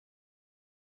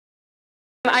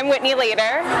I'm Whitney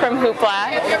Lader from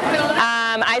Hoopla.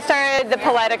 I started the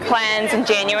PALETA cleanse in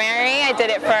January. I did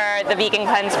it for the vegan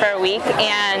cleanse for a week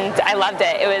and I loved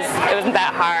it. It wasn't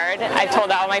that hard. I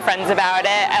told all my friends about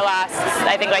it. I lost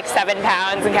I think like 7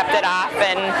 pounds and kept it off,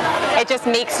 and it just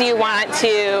makes you want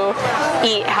to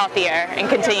eat healthier and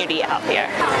continue to eat healthier.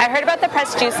 I heard about the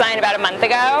pressed juice line about a month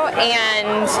ago,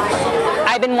 and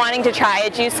I've been wanting to try a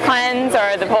juice cleanse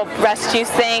or the whole pressed juice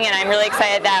thing, and I'm really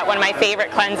excited that one of my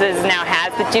favorite cleanses now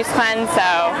has the juice cleanse, so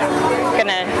I'm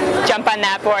gonna jump on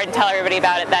that board and tell everybody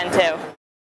about it then too.